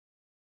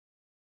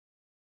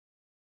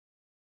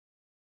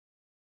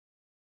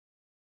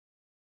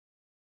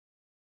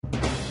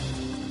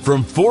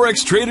From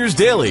Forex Traders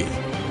Daily,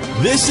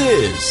 this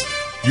is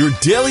your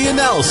daily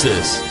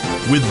analysis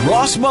with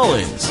Ross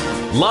Mullins,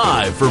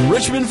 live from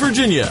Richmond,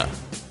 Virginia.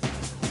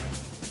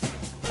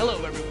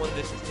 Hello everyone,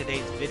 this is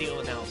today's video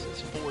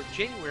analysis for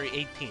January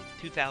 18th,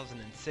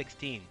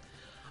 2016.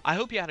 I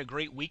hope you had a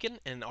great weekend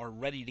and are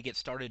ready to get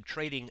started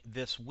trading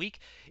this week.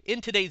 In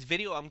today's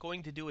video, I'm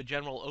going to do a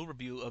general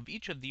overview of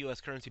each of the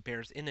U.S. currency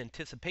pairs in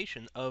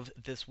anticipation of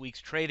this week's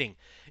trading.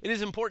 It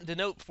is important to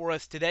note for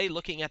us today,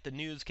 looking at the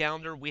news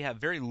calendar, we have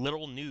very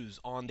little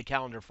news on the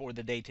calendar for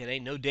the day today.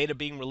 No data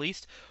being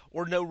released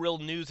or no real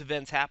news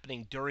events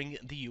happening during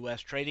the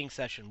U.S. trading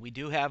session. We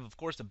do have, of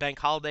course, a bank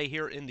holiday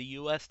here in the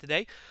U.S.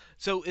 today,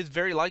 so it's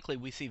very likely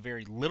we see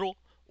very little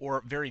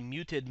or very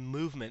muted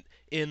movement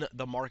in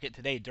the market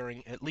today,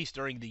 at least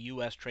during the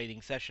U.S.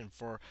 trading session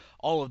for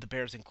all of the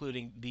pairs,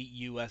 including the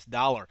U.S.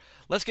 dollar.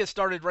 Let's get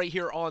started right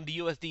here on the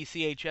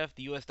USDCHF,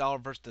 the U.S. dollar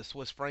versus the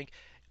Swiss franc.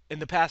 In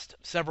the past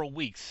several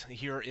weeks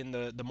here in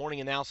the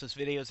morning analysis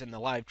videos in the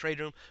live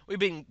trade room, we've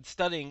been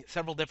studying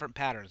several different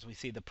patterns. We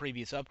see the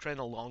previous uptrend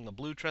along the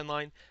blue trend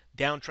line,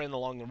 downtrend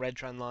along the red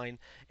trend line,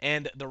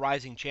 and the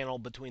rising channel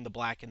between the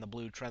black and the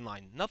blue trend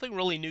line. Nothing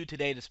really new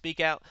today to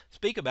speak about.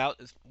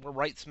 We're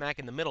right smack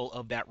in the middle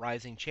of that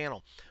rising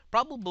channel.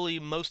 Probably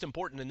most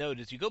important to note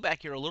is you go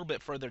back here a little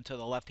bit further to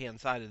the left-hand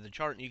side of the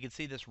chart, and you can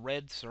see this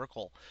red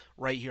circle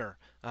right here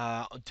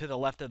to the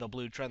left of the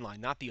blue trend line,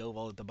 not the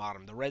oval at the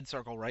bottom, the red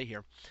circle right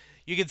here.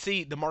 You can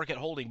see the market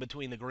holding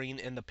between the green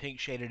and the pink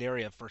shaded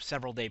area for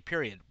several day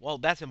period. Well,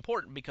 that's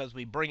important because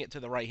we bring it to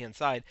the right hand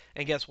side,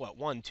 and guess what?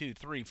 1, 2,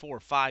 3, 4,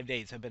 5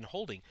 days have been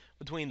holding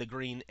between the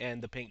green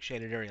and the pink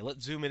shaded area.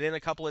 Let's zoom it in a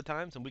couple of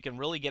times and we can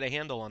really get a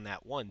handle on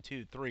that. 1,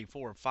 2, 3,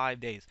 4, 5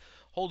 days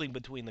holding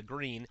between the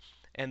green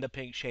and the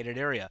pink shaded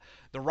area.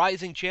 The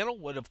rising channel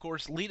would of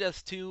course lead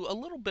us to a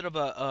little bit of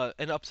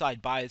an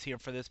upside bias here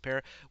for this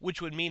pair,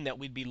 which would mean that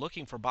we'd be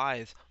looking for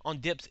buys on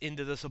dips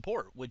into the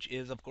support, which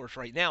is of course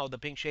right now the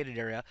pink shaded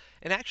area,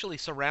 and actually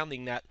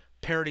surrounding that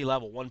parity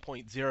level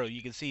 1.0.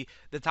 You can see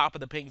the top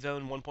of the pink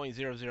zone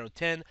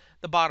 1.0010,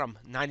 the bottom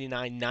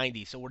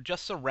 99.90. So we're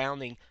just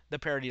surrounding the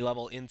parity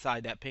level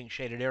inside that pink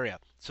shaded area.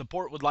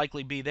 Support would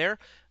likely be there,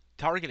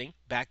 targeting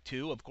back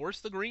to, of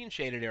course, the green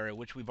shaded area,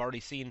 which we've already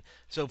seen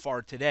so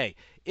far today.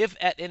 If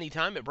at any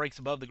time it breaks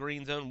above the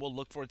green zone, we'll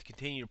look for it to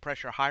continue to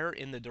pressure higher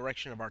in the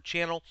direction of our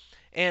channel,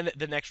 and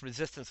the next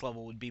resistance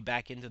level would be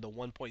back into the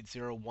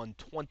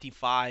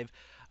 1.0125.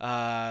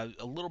 A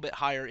little bit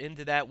higher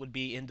into that would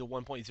be into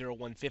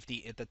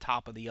 1.0150 at the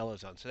top of the yellow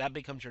zone. So that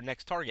becomes your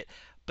next target,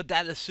 but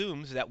that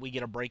assumes that we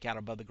get a breakout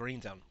above the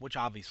green zone, which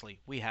obviously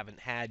we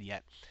haven't had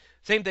yet.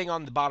 Same thing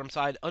on the bottom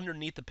side,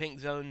 underneath the pink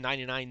zone,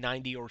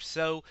 99.90 or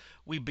so,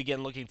 we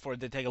begin looking for it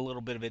to take a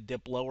little bit of a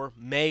dip lower,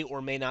 may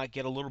or may not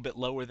get a little bit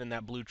lower than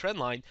that blue trend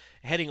line,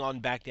 heading on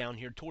back down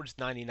here towards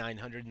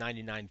 9900,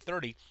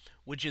 9930,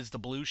 which is the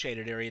blue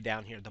shaded area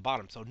down here at the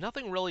bottom. So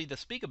nothing really to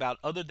speak about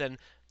other than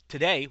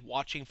today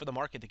watching for the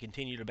market to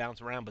continue to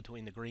bounce around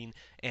between the green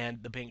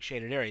and the pink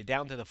shaded area.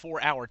 Down to the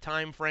 4-hour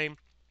time frame,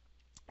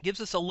 gives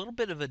us a little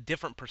bit of a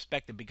different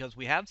perspective because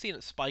we have seen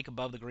it spike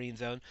above the green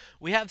zone.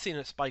 We have seen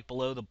it spike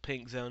below the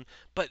pink zone.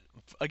 But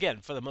again,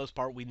 for the most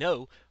part, we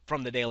know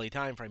from the daily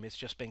time frame it's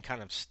just been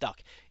kind of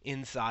stuck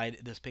inside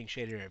this pink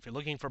shaded area. If you're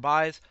looking for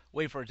buys,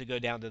 wait for it to go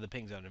down to the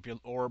pink zone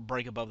or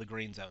break above the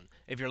green zone.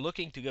 If you're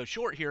looking to go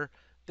short here,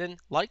 then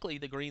likely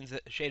the green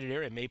shaded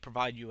area may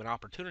provide you an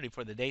opportunity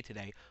for the day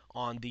today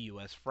on the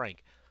U.S.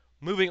 franc.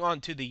 Moving on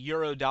to the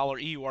euro dollar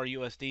EUR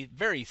USD,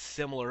 very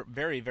similar,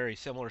 very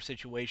similar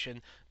situation.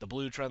 The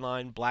blue trend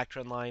line, black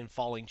trend line,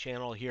 falling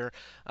channel here.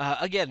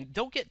 Again,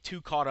 don't get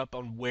too caught up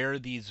on where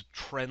these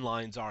trend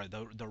lines are,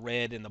 the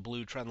red and the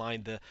blue trend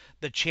line,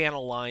 the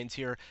channel lines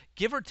here.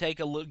 Give or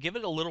take give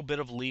it a little bit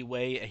of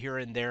leeway here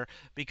and there,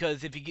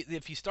 because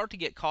if you start to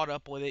get caught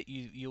up with it,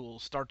 you'll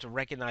start to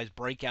recognize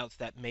breakouts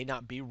that may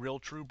not be real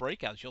true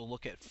breakouts. You'll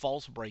look at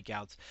false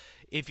breakouts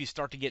if you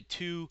start to get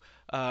too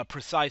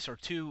precise or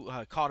too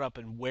caught up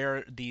in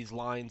where these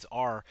lines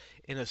are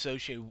in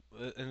association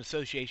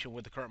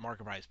with the current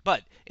market price.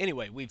 But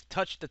anyway, we've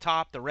touched the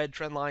top, the red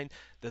trend line.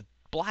 The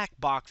black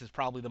box is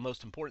probably the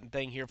most important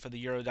thing here for the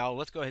euro dollar.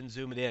 Let's go ahead and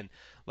zoom it in.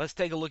 Let's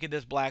take a look at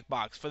this black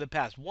box. For the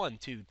past 1,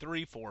 2,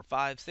 3, 4,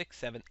 5, 6,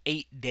 7,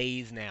 8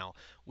 days now,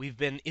 we've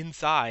been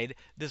inside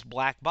this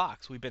black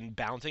box. We've been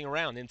bouncing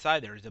around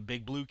inside there. There's a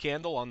big blue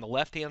candle on the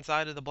left-hand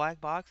side of the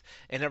black box,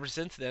 and ever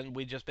since then,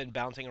 we've just been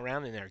bouncing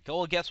around in there.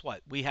 Well, guess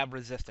what? We have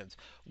resistance.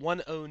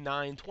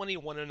 109.20,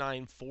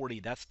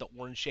 109.40. That's the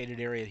orange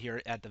shaded area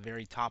here at the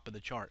very top of the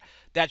chart.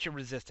 That's your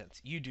resistance.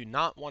 You do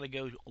not want to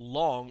go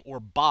long or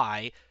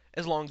buy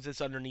as long as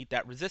it's underneath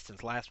that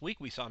resistance. Last week,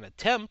 we saw an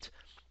attempt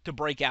to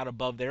break out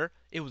above there.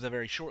 It was a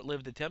very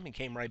short-lived attempt and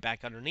came right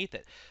back underneath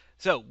it.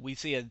 So we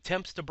see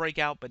attempts to break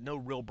out, but no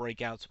real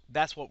breakouts.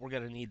 That's what we're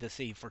going to need to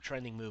see for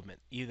trending movement.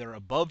 Either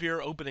above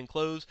here, open and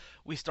close,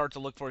 we start to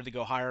look for it to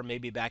go higher,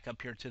 maybe back up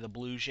here to the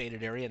blue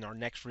shaded area in our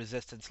next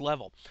resistance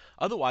level.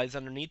 Otherwise,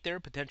 underneath there,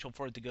 potential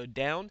for it to go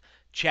down,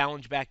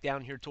 challenge back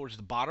down here towards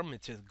the bottom.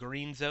 It's a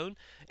green zone.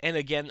 And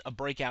again, a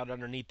breakout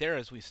underneath there,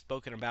 as we've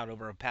spoken about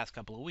over the past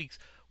couple of weeks.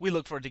 We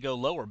look for it to go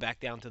lower, back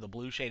down to the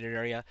blue shaded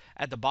area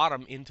at the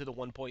bottom into the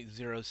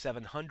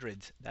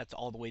 1.0700s. That's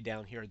all the way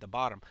down here at the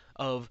bottom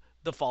of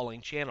the falling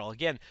channel.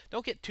 Again,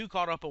 don't get too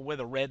caught up on where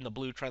the red and the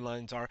blue trend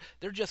lines are.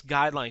 They're just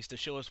guidelines to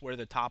show us where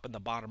the top and the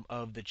bottom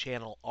of the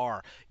channel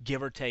are,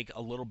 give or take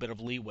a little bit of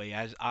leeway.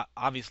 As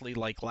obviously,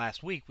 like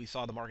last week, we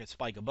saw the market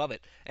spike above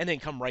it and then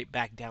come right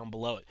back down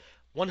below it.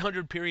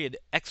 100 period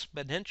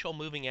exponential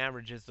moving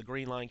average is the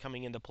green line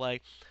coming into play.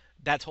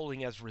 That's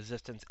holding as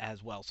resistance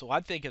as well. So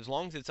I think as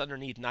long as it's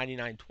underneath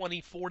 99,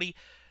 20, 40,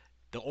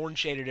 the orange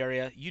shaded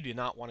area, you do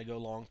not want to go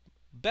long.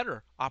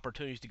 Better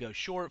opportunities to go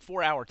short.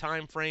 4-hour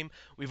time frame.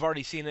 We've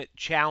already seen it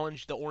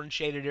challenge the orange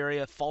shaded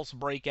area, false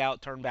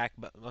breakout, turn back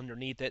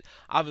underneath it.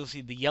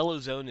 Obviously, the yellow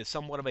zone is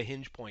somewhat of a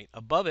hinge point.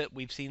 Above it,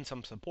 we've seen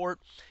some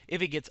support.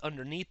 If it gets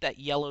underneath that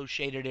yellow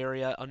shaded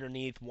area,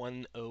 underneath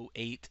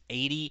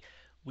 108.80,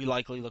 we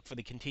likely look for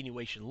the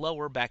continuation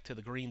lower back to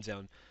the green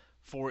zone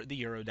for the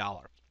euro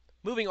dollar.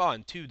 Moving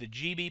on to the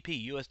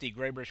GBP USD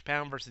Great British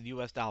Pound versus the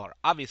US dollar.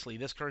 Obviously,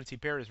 this currency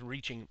pair is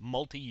reaching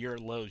multi-year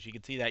lows. You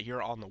can see that here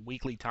on the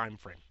weekly time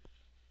frame.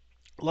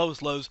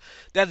 Lowest lows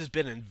that has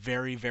been in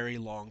very, very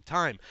long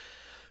time.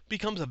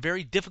 Becomes a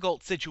very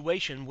difficult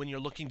situation when you're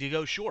looking to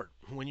go short.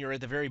 When you're at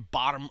the very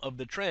bottom of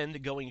the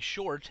trend, going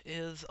short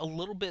is a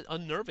little bit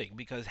unnerving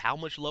because how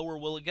much lower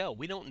will it go?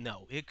 We don't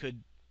know. It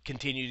could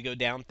continue to go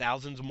down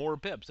thousands more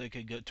pips. It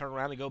could turn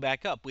around and go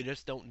back up. We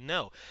just don't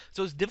know.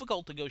 So it's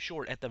difficult to go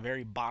short at the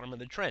very bottom of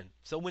the trend.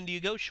 So when do you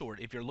go short?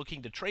 If you're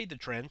looking to trade the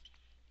trend,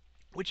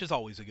 which is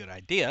always a good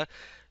idea,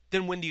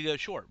 then when do you go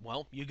short?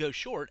 Well, you go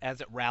short as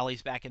it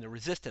rallies back into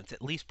resistance,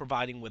 at least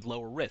providing with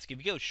lower risk. If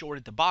you go short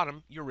at the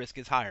bottom, your risk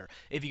is higher.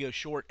 If you go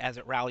short as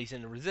it rallies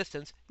into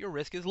resistance, your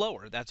risk is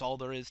lower. That's all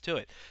there is to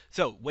it.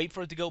 So wait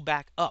for it to go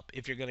back up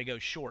if you're going to go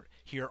short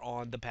here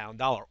on the pound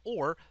dollar.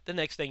 Or the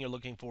next thing you're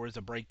looking for is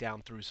a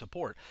breakdown through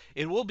support.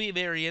 It will be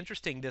very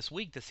interesting this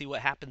week to see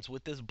what happens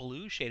with this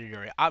blue shaded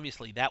area.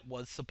 Obviously, that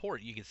was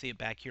support. You can see it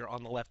back here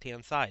on the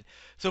left-hand side.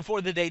 So for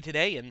the day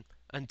today, and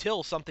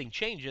until something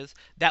changes,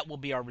 that will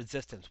be our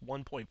resistance,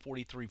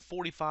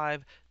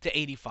 1.4345 to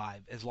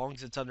 85. As long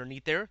as it's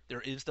underneath there, there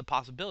is the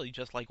possibility,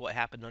 just like what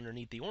happened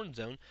underneath the orange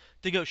zone,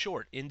 to go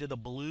short into the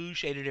blue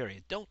shaded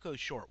area. Don't go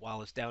short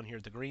while it's down here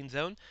at the green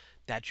zone.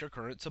 That's your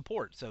current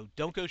support. So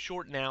don't go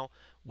short now.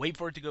 Wait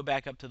for it to go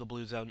back up to the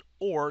blue zone,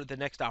 or the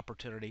next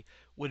opportunity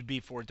would be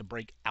for it to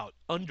break out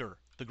under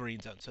the green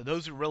zone. So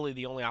those are really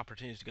the only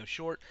opportunities to go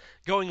short.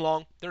 Going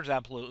long, there's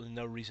absolutely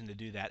no reason to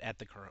do that at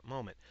the current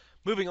moment.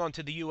 Moving on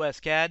to the US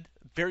CAD,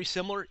 very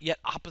similar yet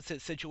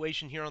opposite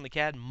situation here on the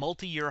CAD.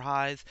 Multi-year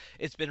highs.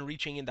 It's been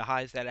reaching into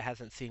highs that it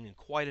hasn't seen in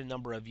quite a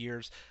number of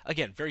years.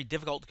 Again, very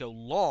difficult to go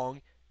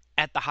long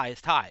at the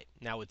highest high.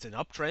 Now it's an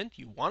uptrend.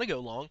 You want to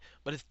go long,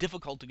 but it's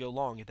difficult to go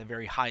long at the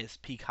very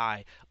highest peak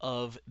high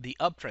of the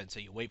uptrend. So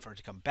you wait for it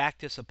to come back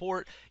to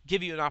support,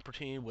 give you an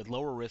opportunity with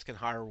lower risk and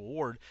higher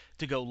reward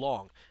to go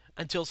long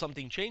until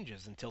something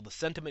changes, until the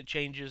sentiment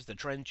changes, the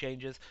trend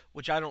changes,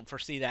 which I don't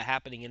foresee that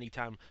happening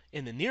anytime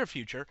in the near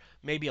future.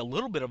 Maybe a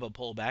little bit of a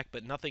pullback,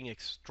 but nothing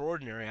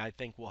extraordinary I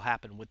think will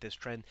happen with this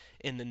trend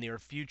in the near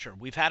future.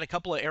 We've had a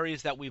couple of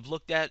areas that we've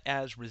looked at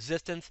as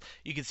resistance.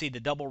 You can see the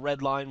double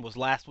red line was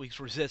last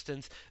week's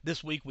resistance.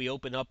 This week we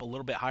open up a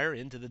little bit higher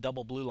into the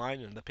double blue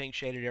line in the pink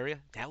shaded area.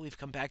 Now we've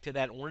come back to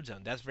that orange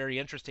zone. That's very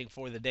interesting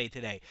for the day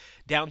today.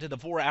 Down to the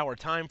 4-hour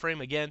time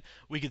frame again,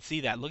 we can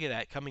see that. Look at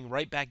that, coming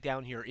right back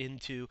down here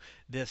into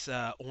this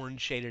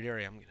orange shaded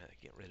area. I'm going to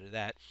get rid of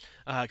that.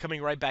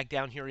 Coming right back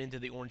down here into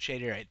the orange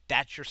shaded area.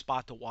 That's your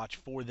spot to watch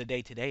for the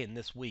day today and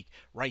this week,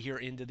 right here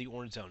into the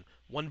orange zone.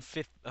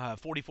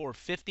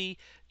 144.50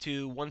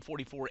 to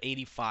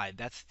 144.85.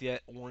 That's the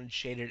orange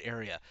shaded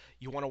area.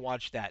 You want to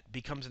watch that.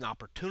 Becomes an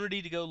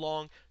opportunity to go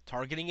long,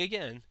 targeting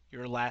again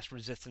your last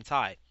resistance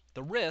high.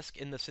 The risk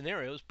in the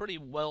scenario is pretty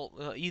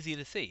well easy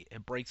to see.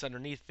 It breaks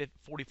underneath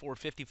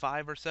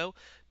 44.55 or so,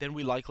 then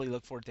we likely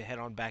look for it to head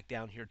on back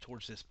down here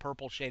towards this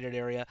purple shaded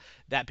area.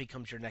 That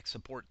becomes your next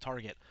support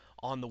target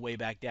on the way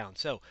back down.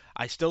 So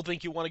I still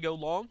think you want to go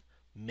long,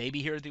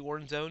 maybe here at the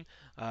orange zone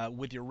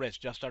with your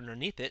risk just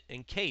underneath it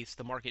in case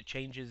the market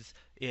changes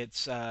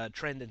its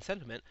trend and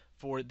sentiment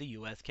for the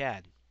US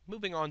CAD.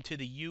 Moving on to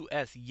the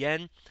US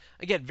yen.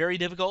 Again, very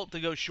difficult to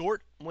go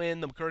short when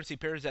the currency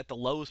pair is at the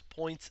lowest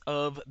points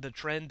of the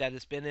trend that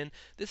it's been in.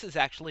 This is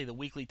actually the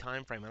weekly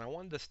time frame, and I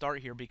wanted to start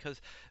here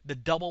because the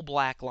double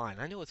black line,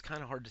 I know it's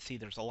kind of hard to see,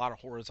 there's a lot of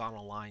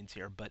horizontal lines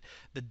here, but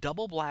the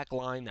double black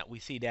line that we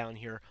see down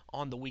here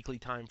on the weekly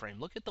time frame,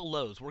 look at the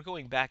lows. We're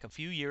going back a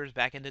few years,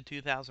 back into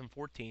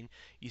 2014.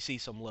 You see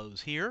some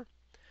lows here,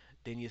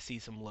 then you see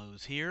some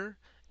lows here,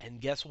 And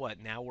guess what?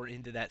 Now we're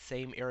into that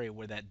same area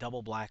where that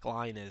double black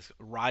line is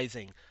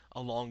rising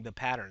along the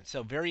pattern.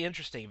 So very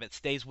interesting. If it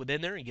stays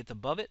within there and gets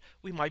above it,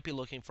 we might be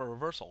looking for a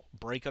reversal.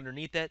 Break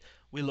underneath that,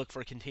 we look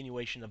for a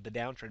continuation of the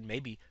downtrend,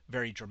 maybe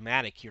very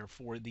dramatic here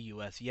for the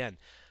US yen.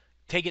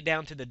 Take it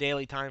down to the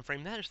daily time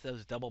frame. There's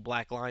those double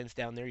black lines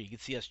down there. You can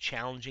see us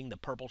challenging the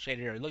purple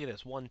shaded area. Look at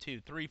this. 1,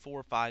 2, 3,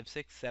 4, 5,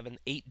 6, 7,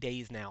 8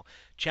 days now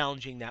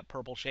challenging that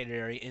purple shaded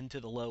area into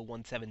the low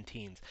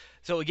 117s.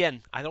 So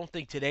again, I don't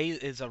think today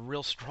is a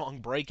real strong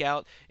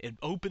breakout. It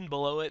opened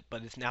below it,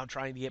 but it's now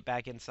trying to get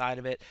back inside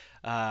of it.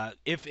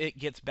 If it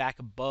gets back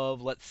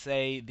above, let's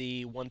say,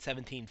 the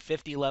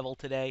 117.50 level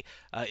today,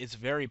 it's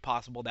very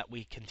possible that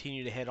we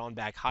continue to head on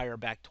back higher,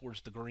 back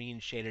towards the green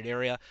shaded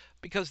area,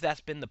 because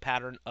that's been the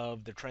pattern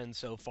of the trend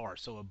so far.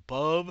 So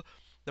above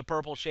the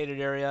purple shaded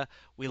area,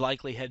 we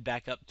likely head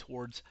back up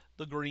towards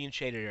the green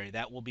shaded area.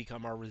 That will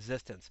become our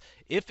resistance.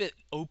 If it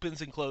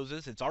opens and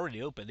closes, it's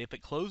already open. If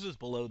it closes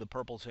below the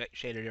purple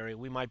shaded area,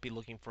 we might be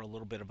looking for a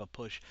little bit of a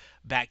push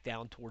back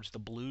down towards the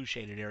blue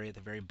shaded area at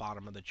the very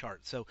bottom of the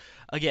chart. So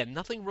again,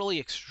 nothing really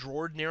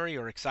extraordinary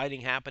or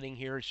exciting happening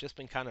here. It's just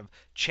been kind of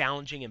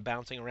challenging and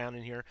bouncing around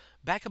in here.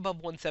 Back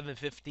above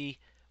 1750,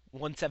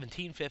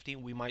 117.50,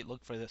 we might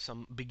look for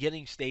some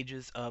beginning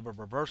stages of a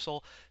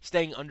reversal.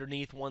 Staying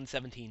underneath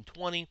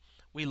 117.20,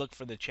 we look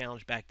for the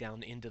challenge back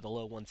down into the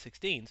low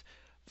 116s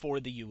for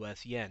the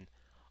US yen.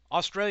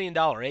 Australian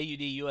dollar,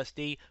 AUD,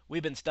 USD,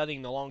 we've been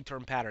studying the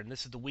long-term pattern.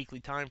 This is the weekly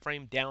time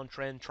frame,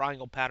 downtrend,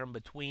 triangle pattern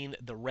between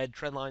the red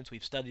trend lines.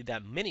 We've studied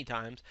that many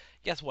times.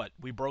 Guess what?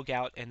 We broke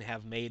out and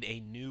have made a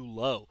new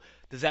low.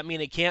 Does that mean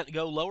it can't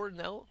go lower?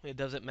 No. It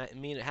doesn't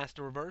mean it has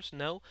to reverse?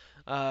 No.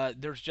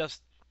 There's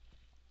just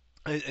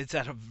It's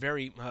at a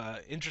very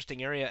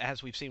interesting area,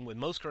 as we've seen with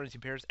most currency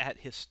pairs, at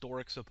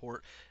historic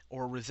support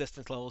or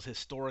resistance levels,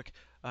 historic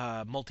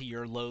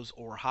multi-year lows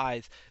or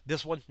highs.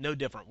 This one, no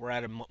different. We're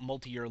at a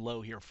multi-year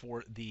low here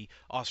for the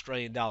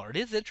Australian dollar. It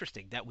is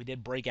interesting that we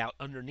did break out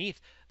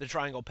underneath the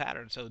triangle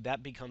pattern, so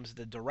that becomes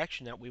the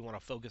direction that we want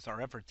to focus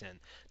our efforts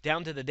in.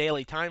 Down to the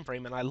daily time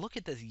frame, and I look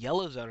at this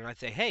yellow zone and I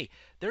say, hey,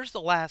 there's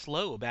the last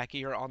low back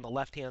here on the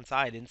left-hand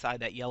side inside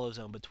that yellow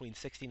zone between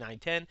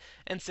 69.10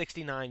 and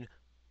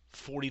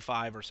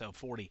 69.45 or so,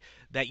 40,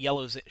 that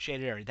yellow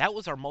shaded area. That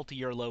was our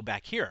multi-year low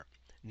back here.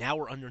 Now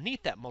we're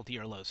underneath that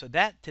multi-year low. So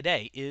that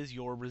today is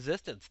your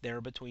resistance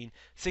there between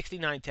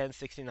 69.10,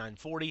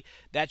 69.40.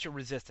 That's your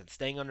resistance.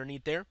 Staying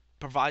underneath there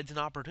provides an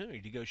opportunity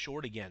to go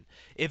short again.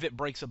 If it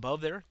breaks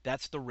above there,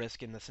 that's the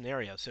risk in the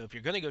scenario. So if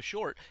you're going to go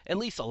short, at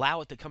least allow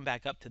it to come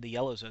back up to the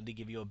yellow zone to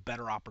give you a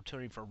better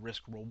opportunity for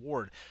risk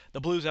reward. The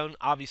blue zone,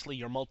 obviously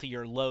your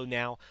multi-year low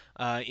now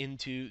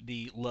into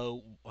the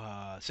low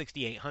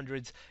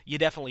 6800s. You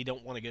definitely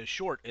don't want to go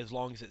short as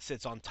long as it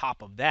sits on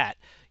top of that.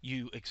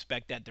 You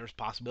expect that there's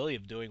possibility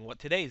of doing what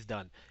today's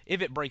done.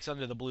 If it breaks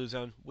under the blue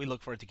zone, we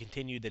look for it to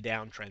continue the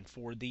downtrend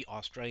for the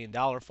Australian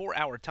dollar.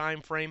 4-hour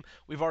time frame,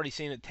 we've already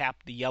seen it tap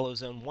the yellow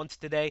zone once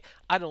today.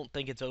 I don't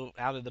think it's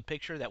out of the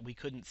picture that we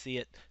couldn't see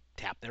it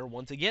tap there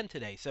once again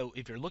today. So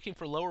if you're looking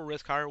for lower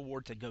risk, higher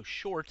reward to go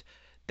short,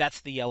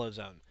 that's the yellow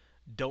zone.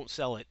 Don't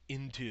sell it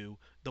into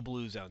the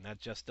blue zone. That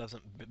just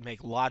doesn't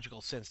make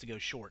logical sense to go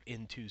short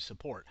into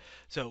support.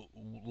 So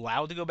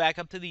allow it to go back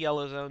up to the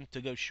yellow zone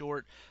to go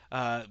short.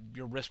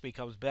 Your risk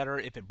becomes better.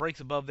 If it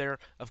breaks above there,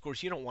 of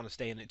course, you don't want to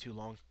stay in it too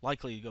long.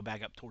 Likely to go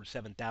back up towards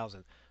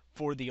 7,000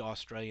 for the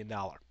Australian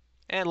dollar.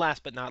 And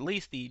last but not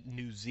least, the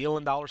New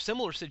Zealand dollar.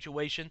 Similar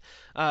situation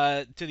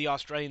to the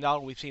Australian dollar.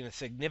 We've seen a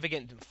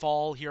significant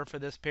fall here for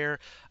this pair.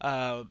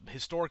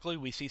 Historically,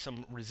 we see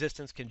some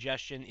resistance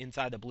congestion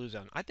inside the blue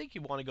zone. I think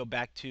you want to go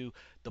back to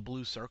the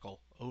blue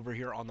circle over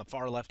here on the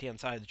far left-hand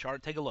side of the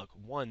chart. Take a look.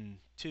 1,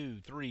 2,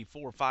 3,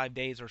 4, 5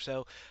 days or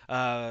so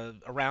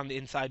around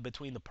inside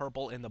between the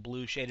purple and the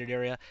blue shaded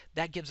area.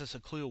 That gives us a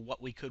clue of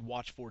what we could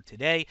watch for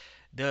today.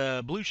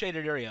 The blue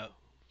shaded area,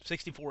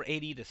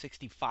 64.80 to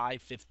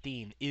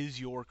 65.15 is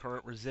your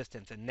current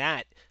resistance, and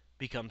that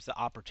becomes the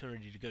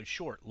opportunity to go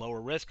short.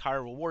 Lower risk,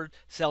 higher reward,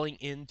 selling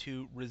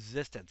into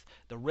resistance.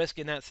 The risk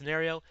in that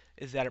scenario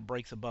is that it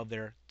breaks above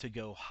there to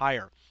go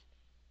higher.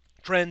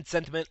 Trend,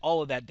 sentiment,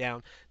 all of that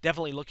down.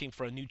 Definitely looking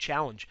for a new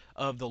challenge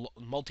of the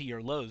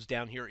multi-year lows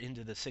down here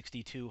into the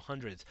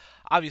 6200s.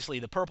 Obviously,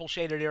 the purple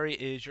shaded area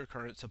is your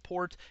current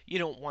support. You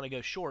don't want to go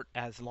short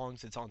as long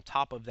as it's on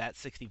top of that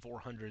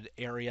 6400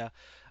 area.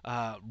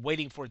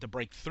 Waiting for it to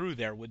break through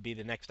there would be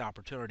the next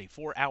opportunity.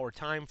 4-hour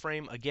time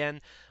frame,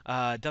 again,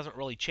 doesn't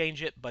really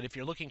change it, but if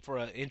you're looking for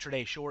an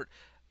intraday short,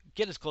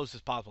 get as close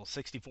as possible,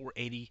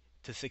 64.80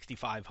 to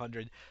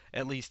 6,500.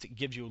 At least it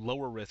gives you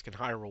lower risk and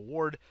higher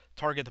reward.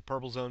 Target the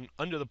purple zone.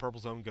 Under the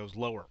purple zone goes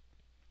lower.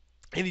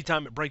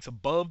 Anytime it breaks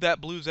above that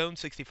blue zone,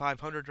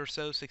 6,500 or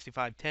so,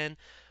 6,510,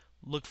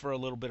 look for a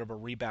little bit of a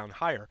rebound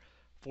higher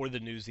for the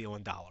New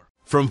Zealand dollar.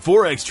 From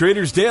Forex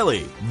Traders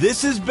Daily,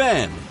 this has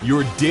been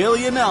your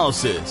daily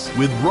analysis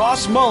with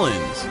Ross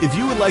Mullins. If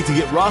you would like to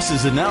get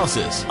Ross's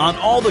analysis on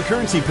all the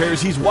currency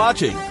pairs he's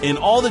watching and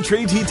all the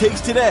trades he takes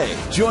today,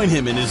 join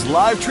him in his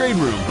live trade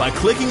room by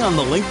clicking on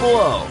the link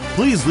below.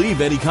 Please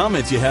leave any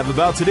comments you have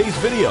about today's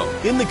video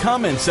in the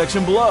comments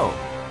section below.